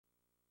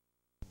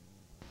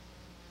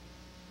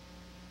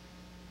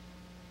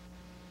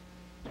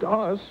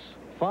us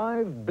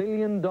 $5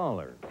 billion.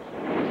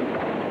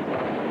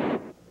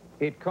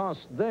 It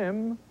cost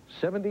them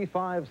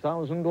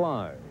 75,000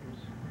 lives.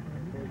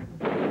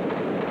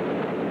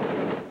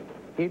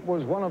 It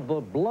was one of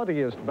the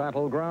bloodiest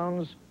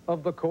battlegrounds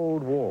of the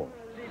Cold War.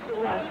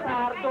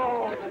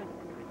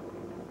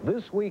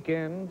 This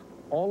weekend,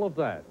 all of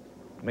that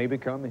may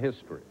become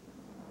history.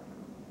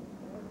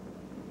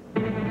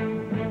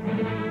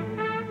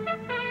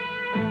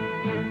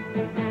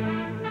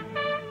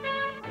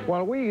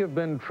 While we have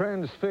been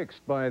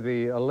transfixed by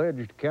the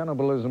alleged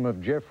cannibalism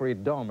of Jeffrey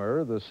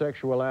Dahmer, the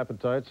sexual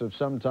appetites of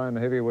sometime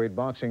heavyweight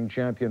boxing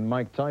champion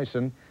Mike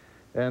Tyson,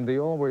 and the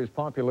always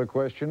popular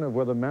question of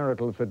whether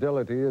marital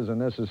fidelity is a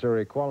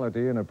necessary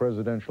quality in a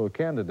presidential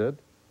candidate,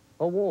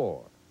 a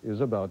war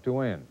is about to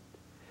end.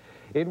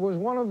 It was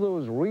one of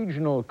those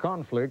regional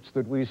conflicts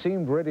that we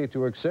seemed ready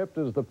to accept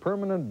as the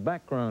permanent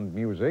background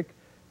music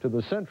to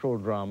the central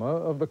drama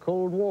of the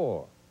Cold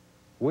War.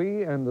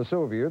 We and the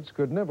Soviets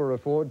could never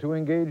afford to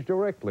engage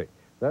directly.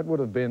 That would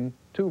have been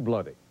too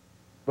bloody.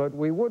 But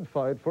we would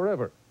fight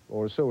forever,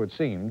 or so it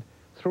seemed,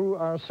 through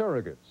our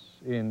surrogates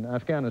in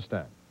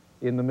Afghanistan,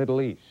 in the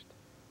Middle East,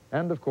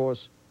 and of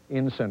course,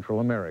 in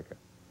Central America.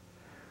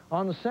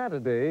 On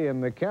Saturday,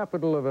 in the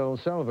capital of El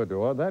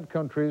Salvador, that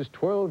country's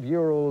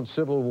 12-year-old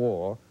civil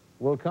war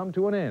will come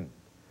to an end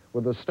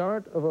with the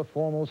start of a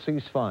formal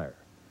ceasefire.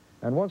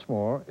 And once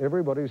more,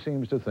 everybody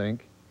seems to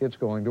think it's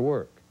going to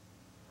work.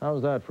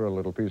 How's that for a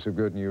little piece of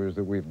good news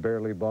that we've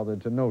barely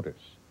bothered to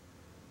notice?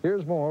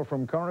 Here's more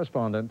from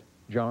correspondent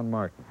John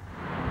Martin.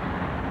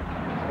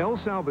 El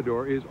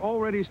Salvador is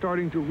already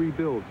starting to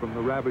rebuild from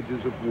the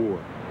ravages of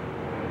war.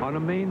 On a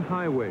main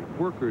highway,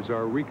 workers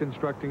are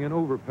reconstructing an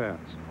overpass.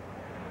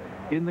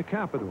 In the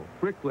capital,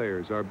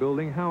 bricklayers are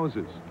building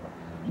houses.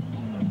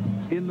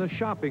 In the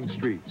shopping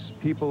streets,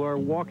 people are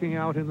walking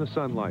out in the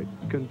sunlight,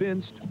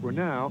 convinced, for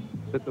now,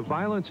 that the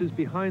violence is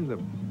behind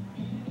them.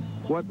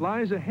 What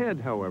lies ahead,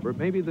 however,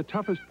 may be the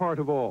toughest part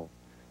of all.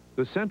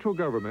 The central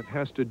government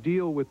has to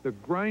deal with the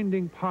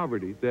grinding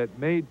poverty that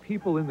made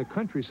people in the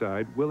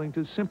countryside willing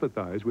to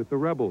sympathize with the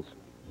rebels.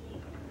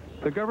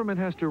 The government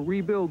has to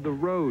rebuild the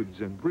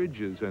roads and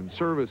bridges and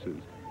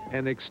services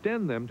and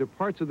extend them to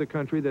parts of the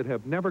country that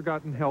have never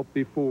gotten help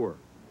before.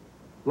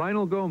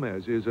 Lionel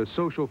Gomez is a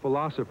social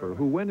philosopher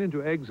who went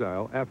into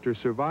exile after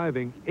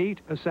surviving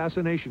 8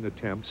 assassination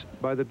attempts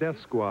by the death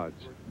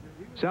squads.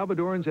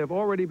 Salvadorans have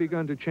already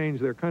begun to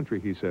change their country,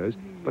 he says,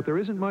 but there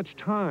isn't much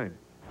time.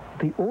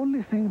 The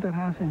only thing that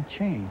hasn't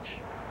changed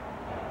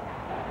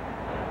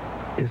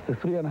is the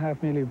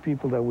 3.5 million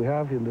people that we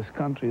have in this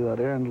country that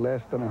earn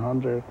less than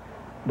 $100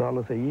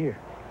 a year.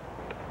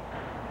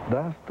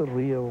 That's the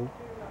real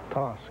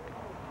task.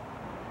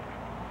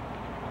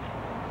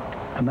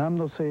 And I'm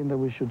not saying that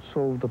we should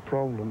solve the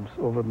problems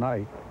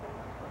overnight,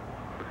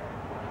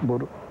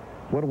 but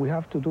what we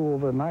have to do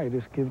overnight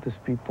is give these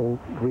people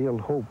real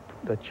hope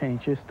that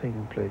change is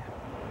taking place.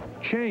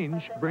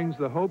 Change brings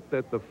the hope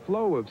that the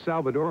flow of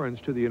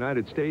Salvadorans to the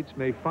United States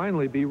may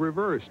finally be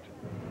reversed.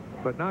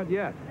 But not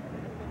yet.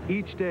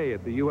 Each day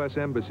at the U.S.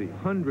 Embassy,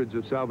 hundreds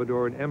of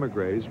Salvadoran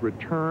emigres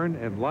return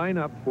and line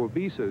up for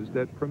visas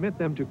that permit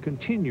them to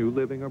continue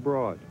living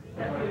abroad.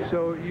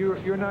 So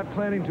you're not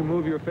planning to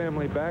move your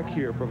family back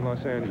here from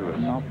Los Angeles?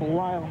 Not for a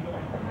while.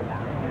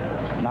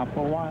 Not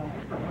for a while.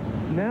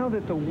 Now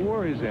that the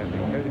war is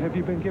ending, have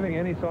you been giving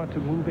any thought to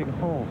moving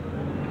home?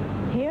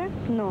 Here?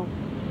 No.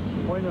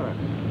 Why not?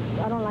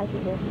 I don't like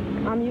it here.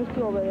 I'm used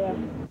to over there.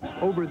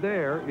 Over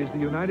there is the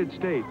United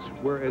States,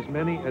 where as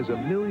many as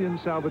 1 million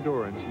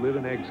Salvadorans live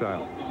in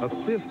exile, a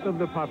fifth of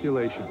the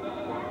population.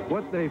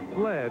 What they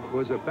fled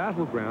was a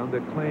battleground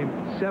that claimed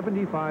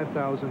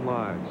 75,000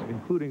 lives,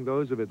 including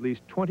those of at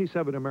least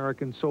 27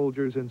 American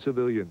soldiers and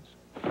civilians.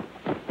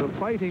 The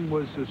fighting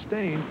was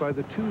sustained by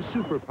the 2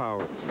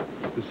 superpowers,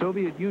 the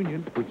Soviet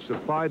Union, which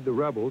supplied the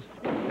rebels,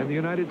 and the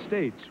United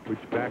States, which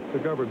backed the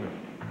government.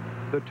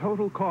 The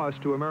total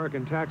cost to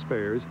American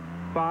taxpayers,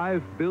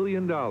 $5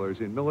 billion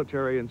in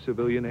military and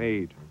civilian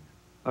aid.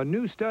 A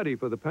new study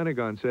for the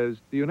Pentagon says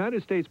the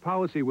United States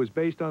policy was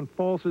based on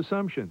false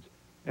assumptions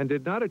and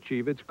did not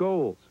achieve its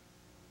goals.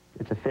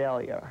 It's a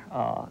failure.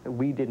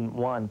 We didn't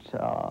want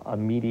a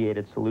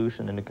mediated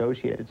solution, a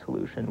negotiated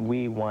solution.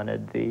 We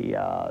wanted the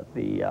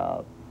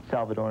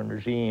Salvadoran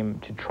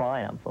regime to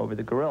triumph over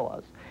the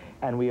guerrillas.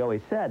 And we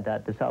always said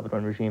that the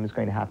Salvadoran regime is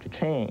going to have to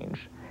change.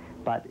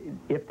 But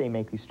if they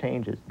make these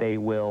changes, they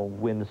will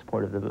win the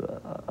support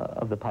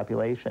of the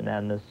population,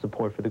 and the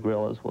support for the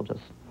guerrillas will just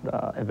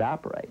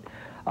evaporate.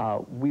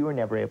 We were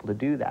never able to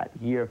do that.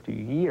 Year after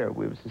year,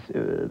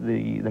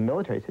 the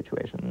military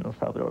situation in El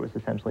Salvador was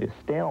essentially a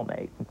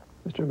stalemate.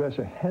 Mr.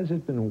 Ambassador, has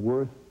it been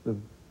worth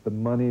the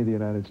money the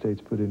United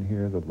States put in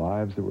here, the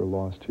lives that were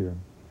lost here?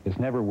 It's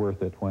never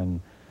worth it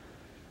when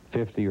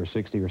 50 or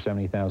 60 or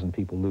 70,000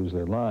 people lose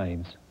their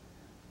lives.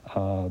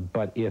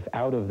 But if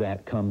out of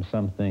that comes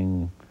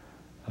something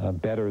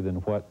better than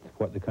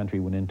what the country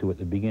went into at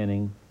the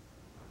beginning,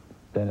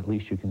 then at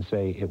least you can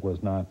say it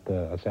was not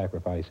a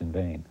sacrifice in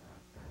vain.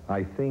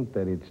 I think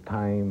that it's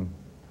time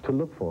to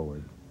look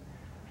forward.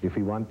 If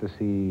we want to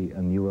see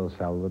a new El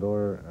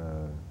Salvador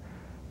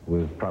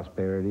with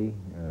prosperity,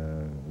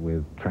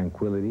 with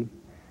tranquility,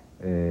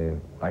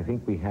 I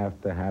think we have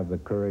to have the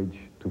courage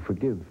to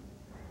forgive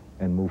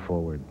and move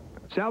forward.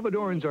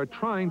 Salvadorans are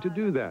trying to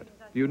do that.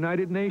 The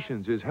United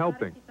Nations is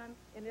helping.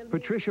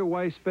 Patricia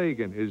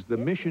Weiss-Fagan is the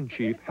mission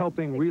chief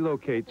helping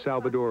relocate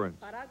Salvadorans.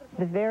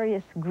 The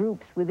various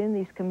groups within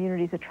these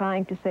communities are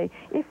trying to say,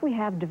 if we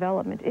have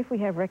development, if we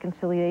have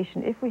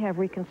reconciliation, if we have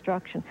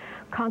reconstruction,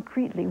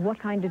 concretely, what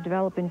kind of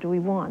development do we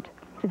want?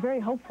 It's a very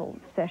hopeful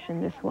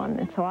session, this one,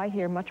 and so I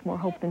hear much more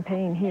hope than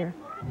pain here.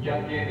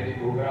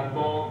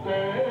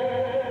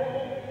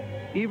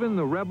 Even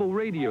the rebel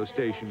radio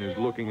station is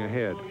looking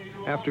ahead.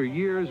 After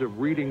years of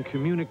reading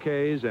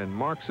communiques and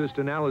Marxist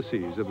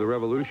analyses of the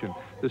revolution,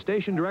 the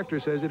station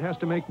director says it has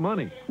to make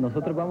money.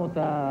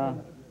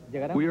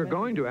 We are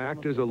going to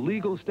act as a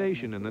legal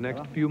station in the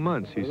next few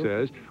months, he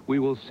says. We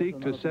will seek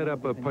to set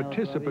up a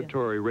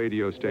participatory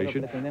radio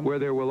station where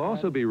there will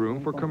also be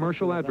room for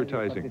commercial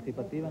advertising.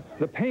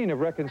 The pain of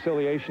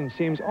reconciliation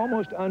seems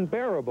almost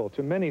unbearable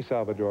to many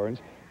Salvadorans,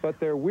 but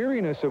their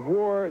weariness of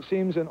war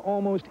seems an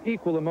almost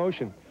equal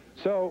emotion.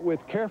 So, with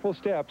careful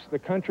steps, the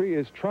country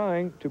is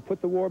trying to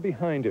put the war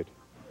behind it.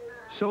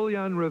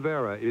 Solian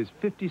Rivera is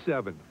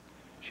 57.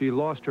 She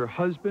lost her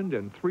husband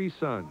and 3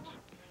 sons.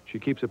 She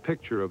keeps a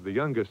picture of the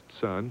youngest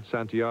son,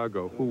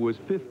 Santiago, who was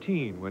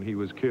 15 when he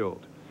was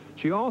killed.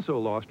 She also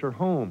lost her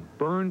home,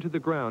 burned to the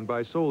ground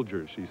by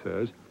soldiers, she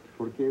says.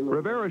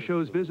 Rivera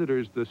shows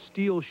visitors the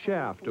steel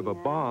shaft of a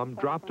bomb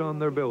dropped on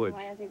their village.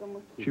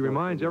 She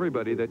reminds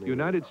everybody that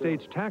United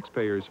States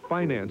taxpayers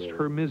financed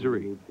her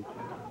misery.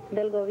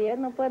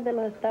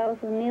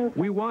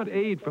 We want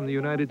aid from the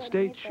United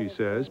States, she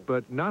says,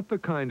 but not the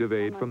kind of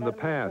aid from the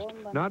past,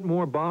 not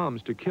more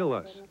bombs to kill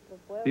us.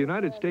 The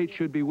United States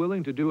should be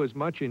willing to do as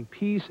much in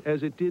peace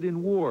as it did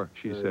in war,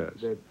 she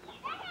says.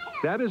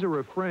 That is a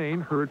refrain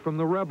heard from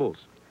the rebels.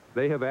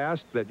 They have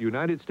asked that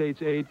United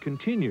States aid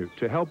continue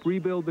to help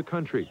rebuild the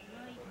country.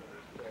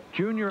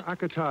 Junior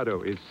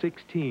Acatado is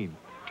 16.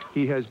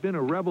 He has been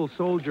a rebel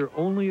soldier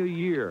only a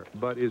year,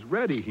 but is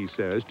ready, he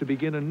says, to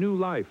begin a new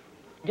life.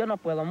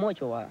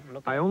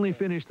 I only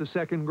finished the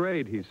 2nd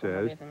grade, he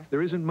says.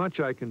 There isn't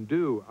much I can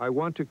do. I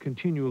want to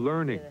continue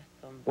learning.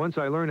 Once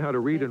I learn how to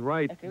read and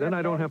write, then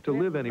I don't have to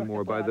live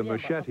anymore by the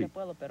machete.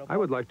 I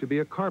would like to be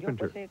a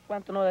carpenter.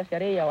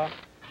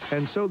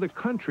 And so the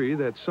country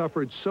that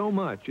suffered so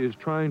much is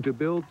trying to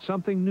build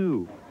something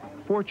new.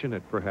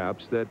 Fortunate,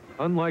 perhaps, that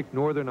unlike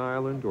Northern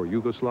Ireland or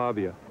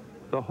Yugoslavia,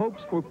 the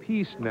hopes for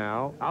peace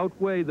now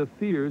outweigh the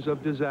fears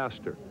of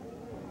disaster.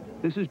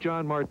 This is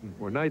John Martin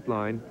for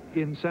Nightline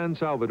in San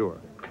Salvador.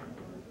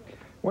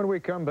 When we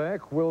come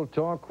back, we'll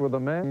talk with the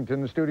man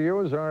in the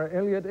studios, our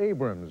Elliott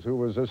Abrams, who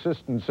was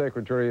Assistant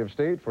Secretary of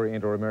State for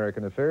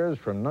Inter-American Affairs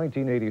from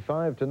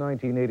 1985 to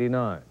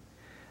 1989.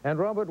 And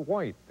Robert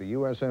White, the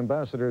U.S.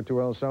 Ambassador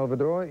to El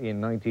Salvador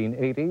in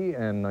 1980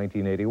 and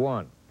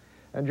 1981.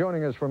 And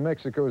joining us from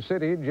Mexico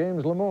City,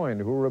 James Lemoyne,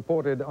 who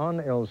reported on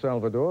El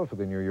Salvador for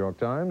the New York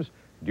Times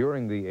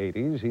during the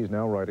 80s. He's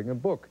now writing a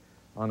book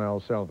on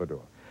El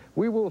Salvador.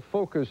 We will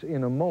focus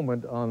in a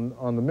moment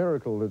on the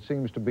miracle that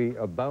seems to be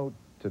about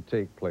to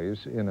take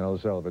place in El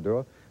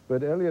Salvador.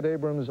 But Elliott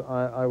Abrams,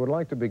 I would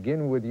like to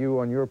begin with you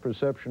on your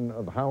perception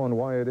of how and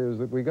why it is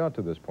that we got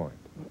to this point.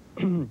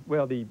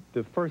 Well, the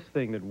first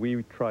thing that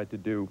we tried to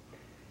do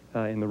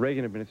in the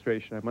Reagan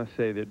administration, I must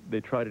say that they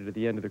tried it at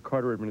the end of the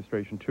Carter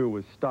administration too,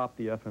 was stop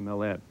the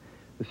FMLN.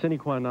 The sine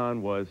qua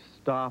non was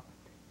stop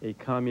a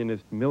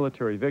communist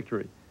military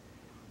victory.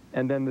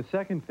 And then the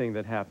second thing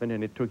that happened,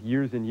 and it took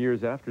years and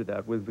years after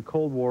that, was the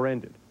Cold War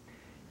ended.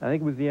 I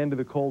think it was the end of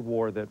the Cold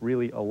War that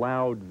really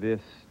allowed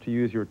this, to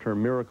use your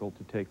term, miracle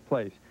to take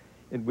place.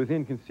 It was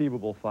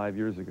inconceivable 5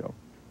 years ago.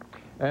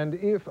 And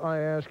if I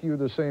ask you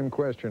the same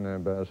question,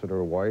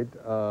 Ambassador White,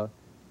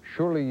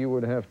 surely you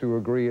would have to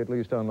agree at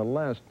least on the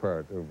last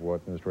part of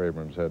what Mr.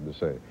 Abrams had to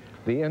say.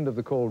 The end of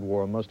the Cold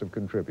War must have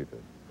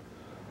contributed.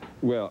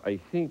 Well, I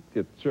think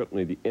that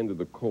certainly the end of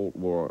the Cold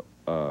War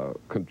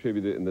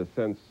contributed in the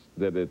sense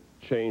that it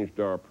changed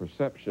our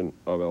perception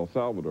of El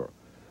Salvador.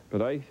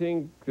 But I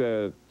think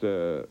that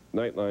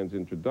Nightline's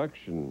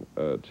introduction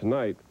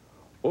tonight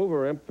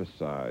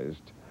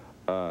overemphasized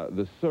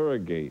the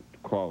surrogate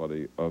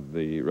quality of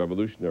the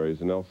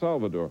revolutionaries in El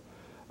Salvador.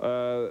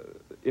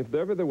 If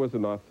ever there was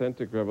an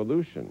authentic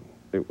revolution,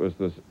 it was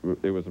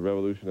a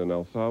revolution in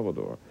El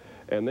Salvador.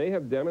 And they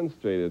have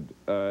demonstrated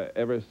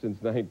ever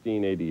since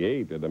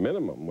 1988, at a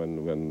minimum,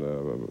 when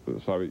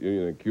the Soviet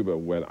Union and Cuba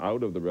went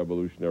out of the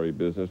revolutionary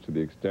business to the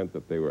extent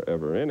that they were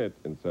ever in it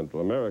in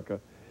Central America,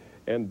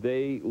 and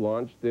they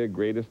launched their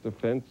greatest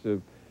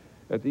offensive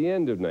at the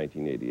end of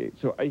 1988.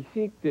 So I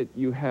think that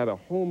you had a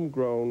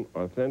homegrown,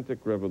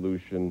 authentic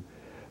revolution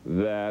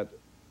that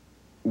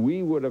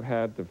we would have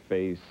had to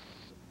face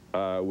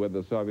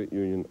whether the Soviet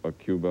Union or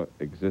Cuba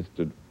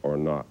existed or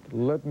not.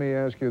 Let me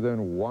ask you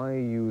then why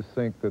you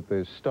think that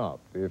they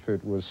stopped. If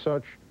it was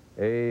such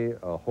a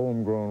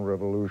homegrown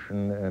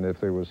revolution, and if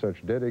they were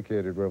such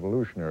dedicated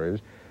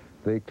revolutionaries,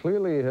 They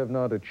clearly have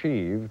not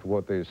achieved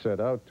what they set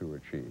out to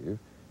achieve,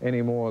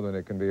 any more than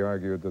it can be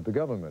argued that the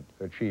government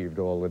achieved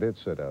all that it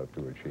set out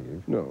to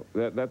achieve. No,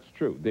 that's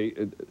true.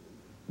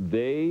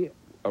 They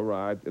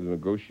arrived at a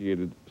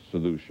negotiated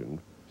solution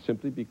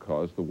simply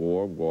because the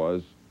war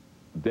was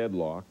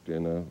deadlocked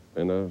in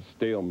a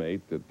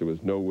stalemate, that there was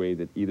no way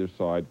that either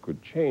side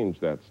could change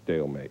that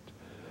stalemate.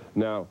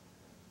 Now,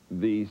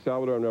 the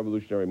Salvadoran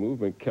Revolutionary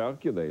Movement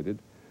calculated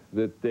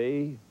that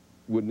they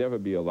would never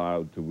be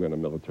allowed to win a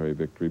military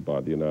victory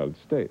by the United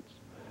States.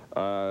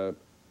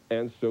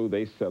 And so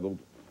they settled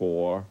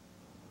for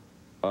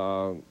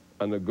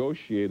a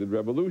negotiated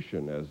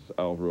revolution, as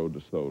Alvaro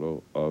de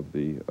Soto of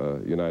the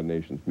United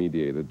Nations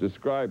mediator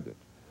described it.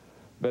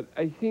 But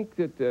I think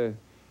that,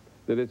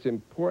 that it's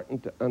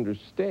important to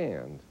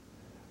understand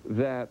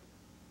that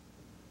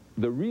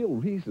the real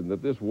reason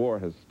that this war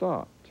has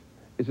stopped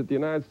is that the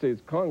United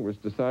States Congress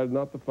decided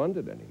not to fund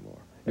it anymore.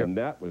 Yep. And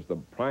that was the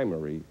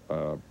primary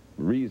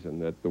reason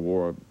that the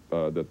war,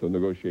 that the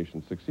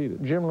negotiations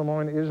succeeded. Jim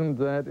Lemoyne, isn't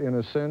that, in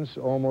a sense,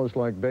 almost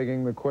like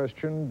begging the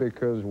question?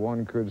 Because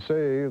one could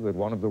say that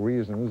one of the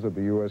reasons that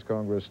the U.S.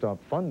 Congress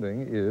stopped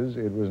funding is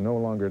it was no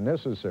longer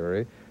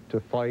necessary to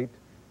fight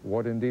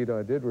what indeed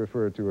I did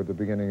refer to at the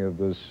beginning of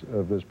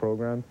this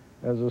program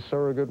as a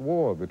surrogate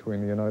war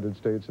between the United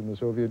States and the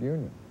Soviet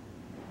Union.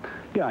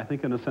 Yeah, I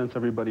think in a sense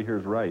everybody here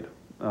is right.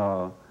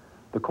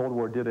 The Cold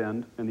War did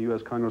end, and the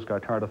U.S. Congress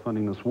got tired of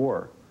funding this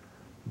war.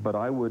 But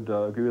I would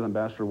agree with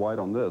Ambassador White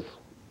on this.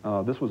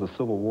 This was a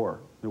civil war.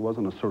 It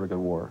wasn't a surrogate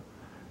war.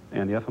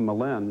 And the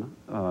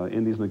FMLN,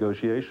 in these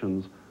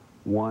negotiations,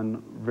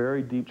 won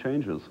very deep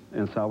changes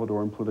in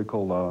Salvadoran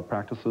political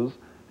practices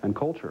and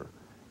culture.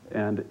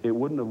 And it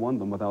wouldn't have won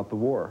them without the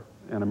war.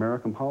 And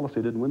American policy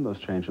didn't win those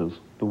changes.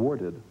 The war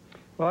did.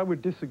 Well, I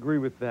would disagree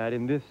with that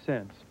in this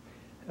sense.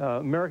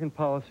 American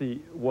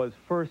policy was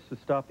first to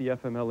stop the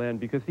FMLN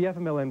because the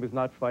FMLN was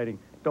not fighting,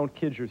 don't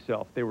kid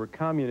yourself, they were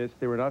communists,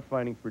 they were not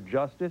fighting for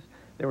justice,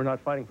 they were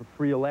not fighting for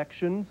free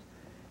elections.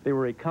 They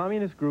were a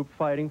communist group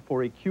fighting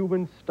for a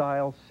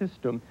Cuban-style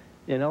system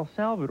in El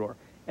Salvador.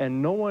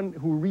 And no one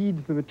who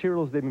reads the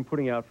materials they've been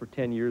putting out for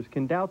 10 years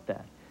can doubt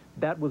that.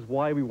 That was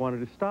why we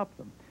wanted to stop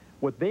them.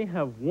 What they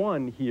have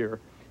won here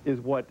is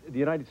what the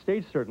United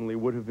States certainly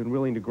would have been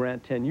willing to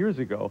grant 10 years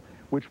ago,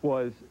 which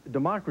was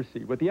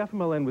democracy. What the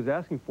FMLN was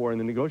asking for in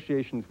the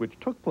negotiations which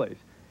took place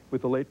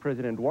with the late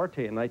President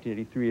Duarte in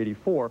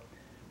 1983-84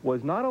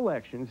 was not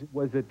elections, it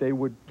was that they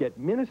would get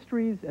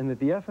ministries and that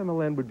the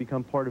FMLN would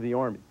become part of the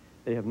army.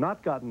 They have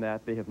not gotten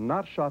that. They have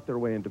not shot their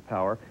way into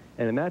power.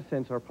 And in that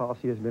sense, our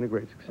policy has been a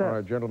great success. All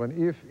right,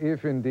 gentlemen,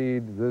 if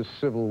indeed this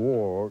civil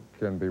war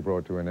can be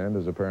brought to an end,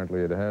 as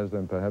apparently it has,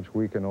 then perhaps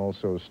we can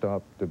also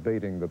stop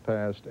debating the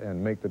past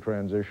and make the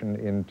transition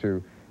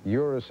into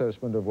your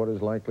assessment of what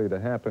is likely to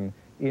happen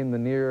in the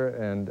near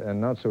and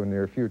not so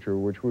near future,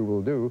 which we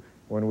will do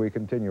when we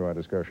continue our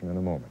discussion in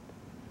a moment.